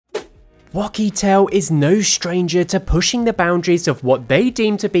WECHAT is no stranger to pushing the boundaries of what they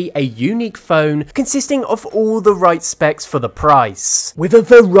deem to be a unique phone consisting of all the right specs for the price. With a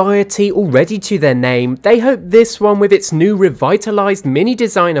variety already to their name, they hope this one with its new revitalized mini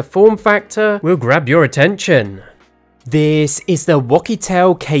designer form factor will grab your attention. This is the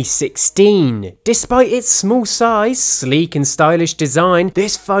OUKITEL K16. Despite its small size, sleek and stylish design,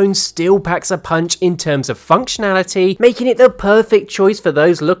 this phone still packs a punch in terms of functionality, making it the perfect choice for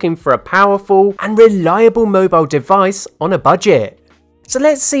those looking for a powerful and reliable mobile device on a budget. So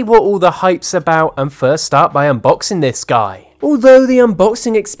let's see what all the hype's about and first start by unboxing this guy. Although the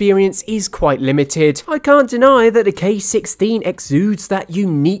unboxing experience is quite limited, I can't deny that the K16 exudes that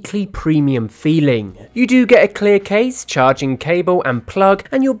uniquely premium feeling. You do get a clear case, charging cable and plug,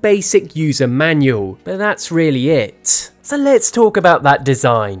 and your basic user manual, but that's really it. So let's talk about that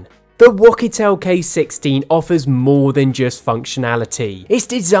design. The OUKITEL K16 offers more than just functionality. It's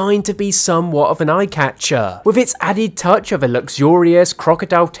designed to be somewhat of an eye-catcher. With its added touch of a luxurious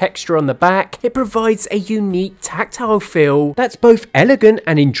crocodile texture on the back, it provides a unique tactile feel that's both elegant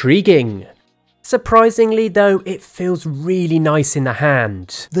and intriguing. Surprisingly though, it feels really nice in the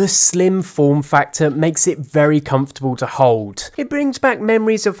hand. The slim form factor makes it very comfortable to hold. It brings back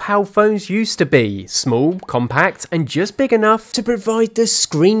memories of how phones used to be, small, compact, and just big enough to provide the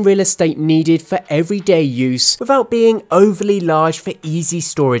screen real estate needed for everyday use without being overly large for easy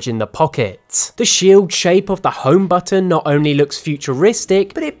storage in the pocket. The shield shape of the home button not only looks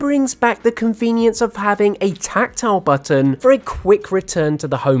futuristic, but it brings back the convenience of having a tactile button for a quick return to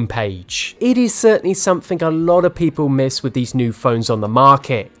the home page. It is certainly something a lot of people miss with these new phones on the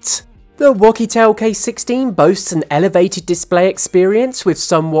market. The OUKITEL K16 boasts an elevated display experience with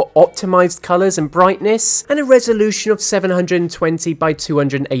somewhat optimized colors and brightness and a resolution of 720 by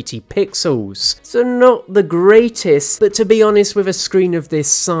 280 pixels. So not the greatest, but to be honest, with a screen of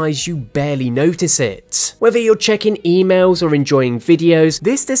this size you barely notice it. Whether you're checking emails or enjoying videos,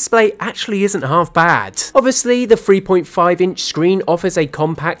 this display actually isn't half bad. Obviously the 3.5-inch screen offers a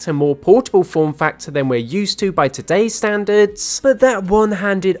compact and more portable form factor than we're used to by today's standards, but that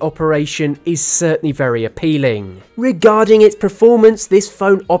one-handed operation is certainly very appealing. Regarding its performance, this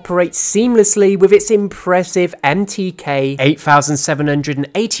phone operates seamlessly with its impressive MTK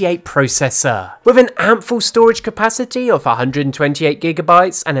 8788 processor. With an ample storage capacity of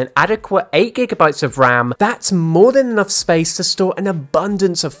 128GB and an adequate 8GB of RAM, that's more than enough space to store an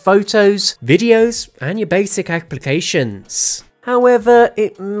abundance of photos, videos, and your basic applications. However,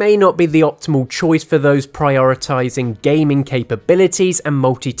 it may not be the optimal choice for those prioritizing gaming capabilities and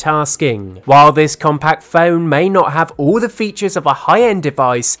multitasking. While this compact phone may not have all the features of a high-end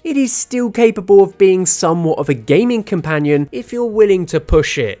device, it is still capable of being somewhat of a gaming companion if you're willing to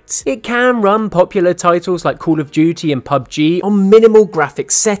push it. It can run popular titles like Call of Duty and PUBG on minimal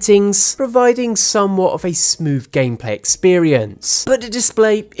graphics settings, providing somewhat of a smooth gameplay experience. But the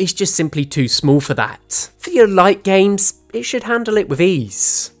display is just simply too small for that. For your light games, it should handle it with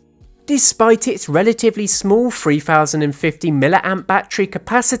ease. Despite its relatively small 3050 mAh battery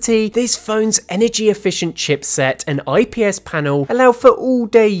capacity, this phone's energy-efficient chipset and IPS panel allow for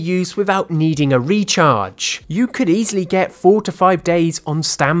all-day use without needing a recharge. You could easily get 4 to 5 days on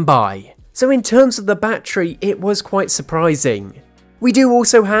standby. So in terms of the battery, it was quite surprising. We do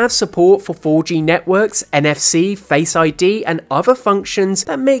also have support for 4G networks, NFC, Face ID, and other functions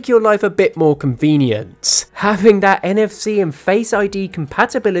that make your life a bit more convenient. Having that NFC and Face ID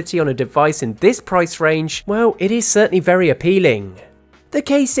compatibility on a device in this price range, well, it is certainly very appealing. The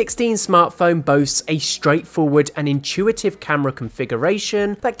K16 smartphone boasts a straightforward and intuitive camera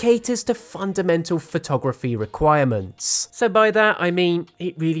configuration that caters to fundamental photography requirements. So by that I mean,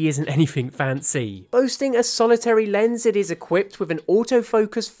 it really isn't anything fancy. Boasting a solitary lens, it is equipped with an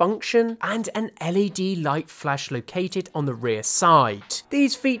autofocus function and an LED light flash located on the rear side.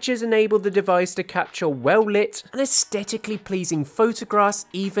 These features enable the device to capture well-lit and aesthetically pleasing photographs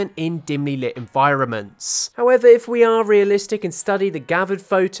even in dimly lit environments. However, if we are realistic and study the gathered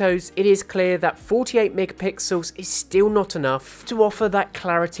photos, it is clear that 48 megapixels is still not enough to offer that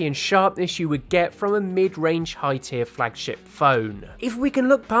clarity and sharpness you would get from a mid-range high-tier flagship phone. If we can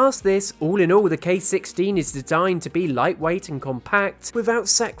look past this, all in all the K16 is designed to be lightweight and compact without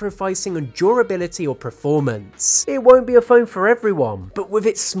sacrificing on durability or performance. It won't be a phone for everyone, but with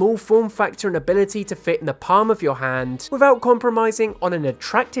its small form factor and ability to fit in the palm of your hand without compromising on an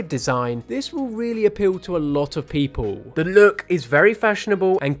attractive design, this will really appeal to a lot of people. The look is very fashionable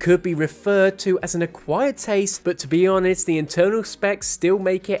and could be referred to as an acquired taste, but to be honest, the internal specs still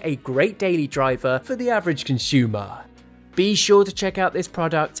make it a great daily driver for the average consumer. Be sure to check out this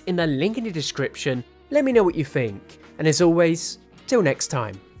product in the link in the description. Let me know what you think, and as always, till next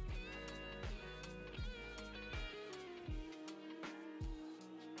time.